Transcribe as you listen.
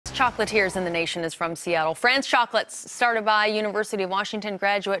chocolatiers in the nation is from Seattle. Fran's Chocolates, started by University of Washington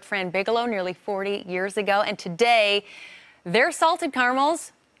graduate Fran nearly 40 years ago. And today, their salted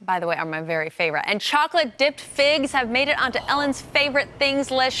caramels, by the way, are my very favorite. And chocolate-dipped figs have made it onto Ellen's favorite things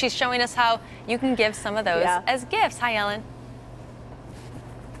list. She's showing us how you can give some of those as gifts. Hi, Ellen.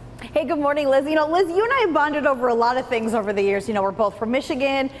 Hey, good morning, Liz. You know, Liz, you and I have bonded over a lot of things over the years. You know, we're both from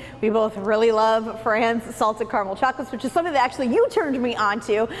Michigan. We both really love Fran's salted caramel chocolates, which is something that actually you turned me on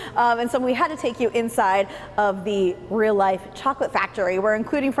to. And so we had to take you inside of the real-life chocolate factory. We're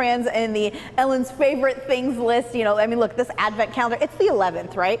including Fran's in the Ellen's favorite things list. You know, I mean, look, this advent calendar, it's the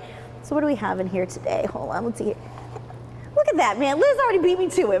 11th, right? So what do we have in here today? Hold on, let's see here. Look at that, man. Liz already beat me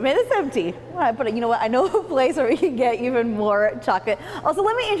to it, man. It's empty. But you know what? I know a place where we can get even more chocolate. Also,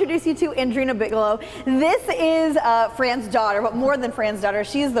 let me introduce you to Andrina Bigelow. This is Fran's daughter, but more than Fran's daughter.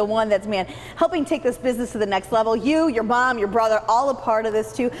 She's the one that's, man, helping take this business to the next level. You, your mom, your brother, all a part of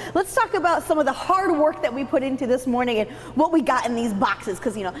this, too. Let's talk about some of the hard work that we put into this morning and what we got in these boxes,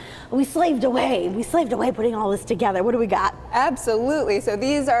 because, you know, we slaved away. We slaved away putting all this together. What do we got? Absolutely. So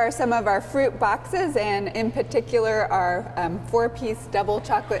these are some of our fruit boxes, and in particular our 4-piece double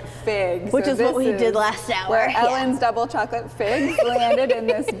chocolate figs. Which is what we did last hour. Where Ellen's double chocolate figs landed in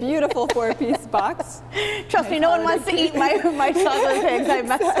this beautiful 4-piece box. Trust me, no one wants to eat my chocolate figs. I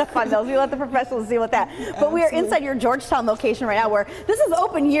messed up on those. We let the professionals deal with that. But we are inside your Georgetown location right now, where this is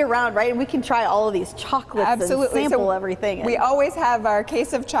open year round, right? And we can try all of these chocolates and sample everything. We always have our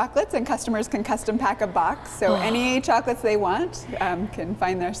case of chocolates, and customers can custom pack a box. So any chocolates they want can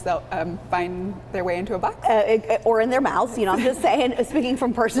find their way into a box. Or in their mouths. You know, I'm just saying, speaking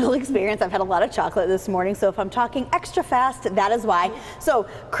from personal experience, I've had a lot of chocolate this morning, so if I'm talking extra fast, that is why. So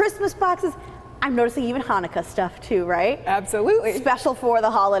Christmas boxes, I'm noticing even Hanukkah stuff too, right? Absolutely. Special for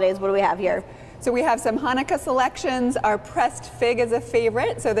the holidays. What do we have here? So we have some Hanukkah selections. Our pressed fig is a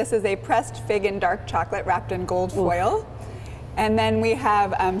favorite. So this is a pressed fig in dark chocolate wrapped in gold foil. And then we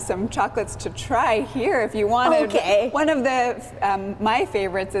have some chocolates to try here if you wanted. Okay. One of the my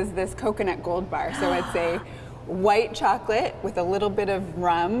favorites is this coconut gold bar. So it's a white chocolate with a little bit of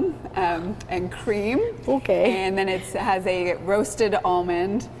rum and cream. Okay. And then it has a roasted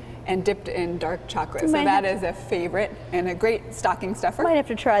almond and dipped in dark chocolate. So that is a favorite and a great stocking stuffer. Might have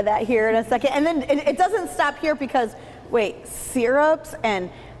to try that here in a second. And then it doesn't stop here, because wait, syrups and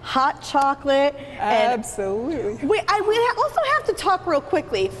hot chocolate. Absolutely. Wait, we also have to talk real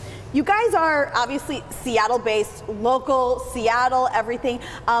quickly. You guys are obviously Seattle-based, local, Seattle, everything,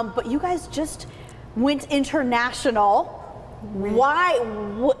 but you guys just went international. Why?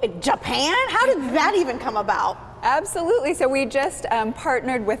 Japan? How did that even come about? Absolutely. So we just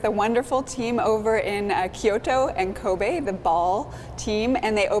partnered with a wonderful team over in Kyoto and Kobe, the Ball team,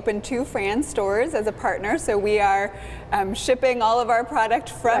 and they opened 2 Fran stores as a partner. So we are shipping all of our product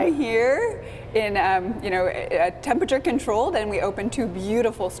from here in temperature controlled, and we opened 2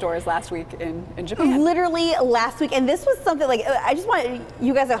 beautiful stores last week in Japan. Literally last week, and this was something like, I just want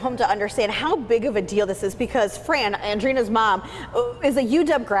you guys at home to understand how big of a deal this is, because Fran, Andrina's mom, is a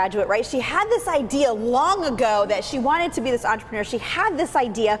UW graduate, right? She had this idea long ago that she wanted to be this entrepreneur. She had this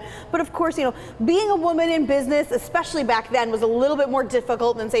idea, but of course, you know, being a woman in business, especially back then, was a little bit more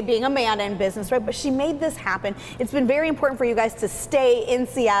difficult than, say, being a man in business, right? But she made this happen. It's been very important for you guys to stay in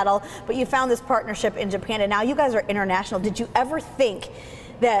Seattle, but you found this partnership in Japan, and now you guys are international. Did you ever think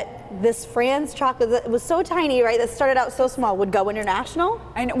that this Fran's chocolate that was so tiny, right, that started out so small, would go international?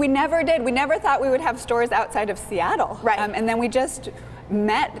 I know, we never did. We never thought we would have stores outside of Seattle. Right. And then we just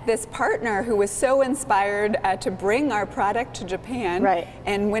met this partner who was so inspired to bring our product to Japan. Right.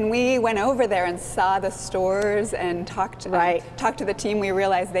 And when we went over there and saw the stores and talked to the team, we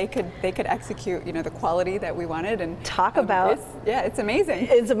realized they could execute, you know, the quality that we wanted. And talk about it's amazing.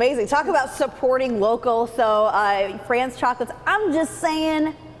 It's amazing. Talk about supporting local. So Fran's Chocolates, I'm just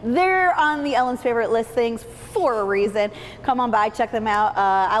saying, they're on the Ellen's favorite listings for a reason. Come on by, check them out.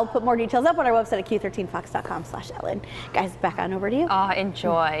 I'll put more details up on our website at q13fox.com/Ellen. Guys, back on over to you. Oh,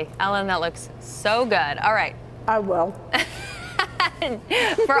 enjoy. Ellen, that looks so good. All right. I will.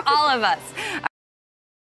 For all of us.